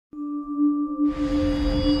Hi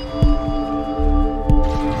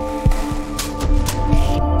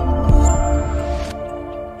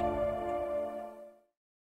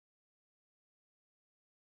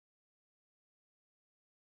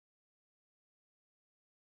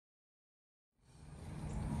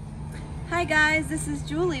guys, this is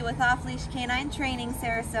Julie with Off Leash Canine Training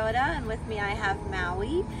Sarasota, and with me I have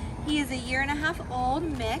Maui. He is a 1.5 year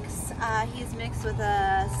old mix. He's mixed with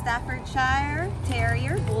a Staffordshire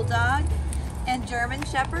Terrier, Bulldog, and German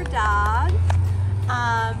Shepherd dog.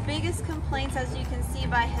 Biggest complaints, as you can see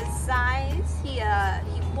by his size, he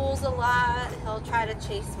pulls a lot. He'll try to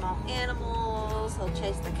chase small animals. He'll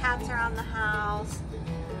chase the cats around the house.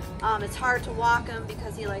 It's hard to walk him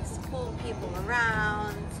because he likes to pull people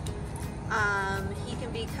around. He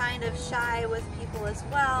can be kind of shy with people as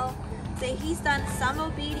well. So he's done some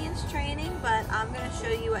obedience training, but I'm going to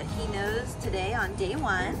show you what he knows today on day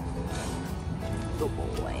 1. Good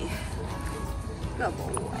boy. Good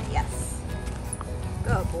boy, yes.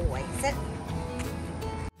 Good boy. Sit.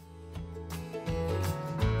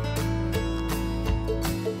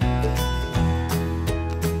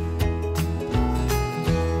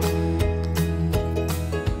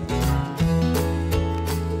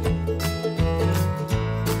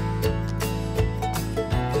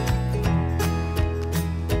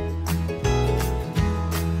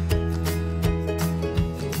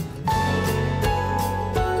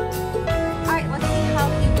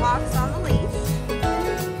 Walks on the leash.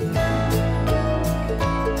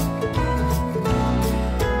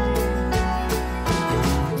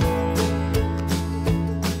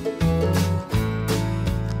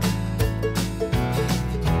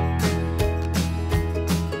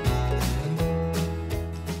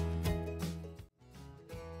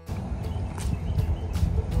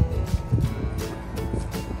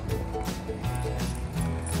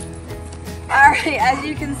 Alright, as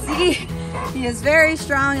you can see, he is very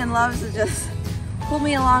strong and loves to just pull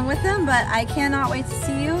me along with him, but I cannot wait to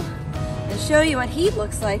see you and show you what he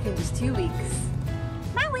looks like in just 2 weeks.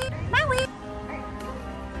 Maui! Maui!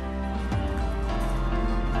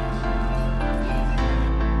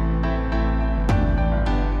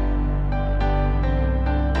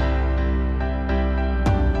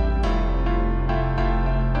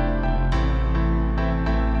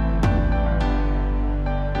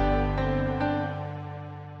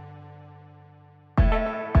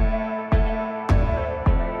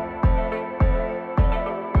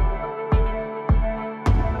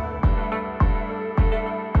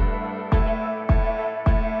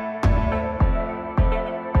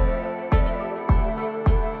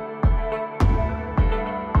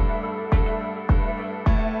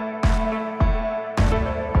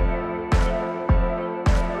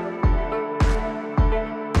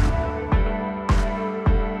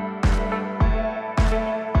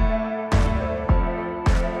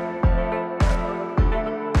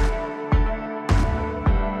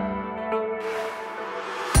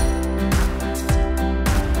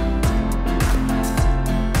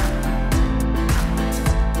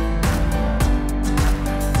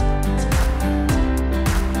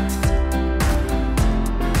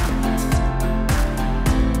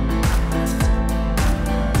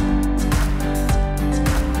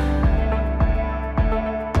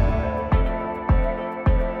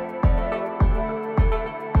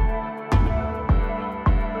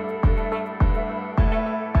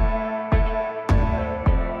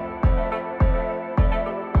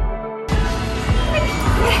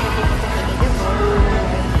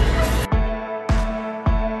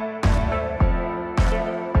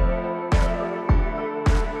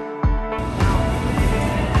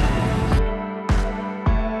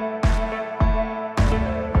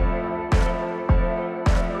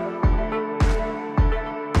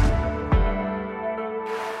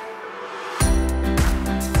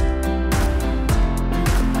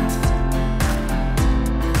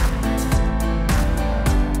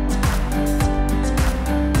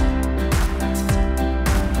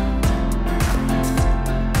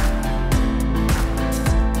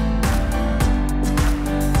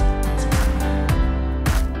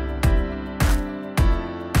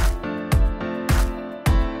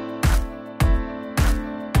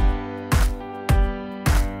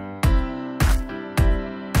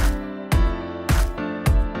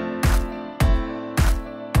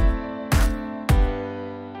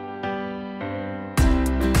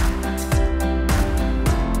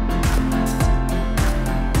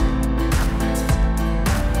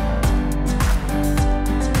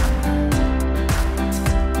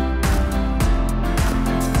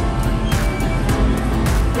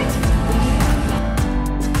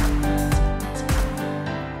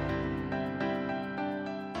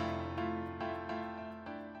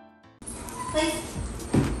 Place.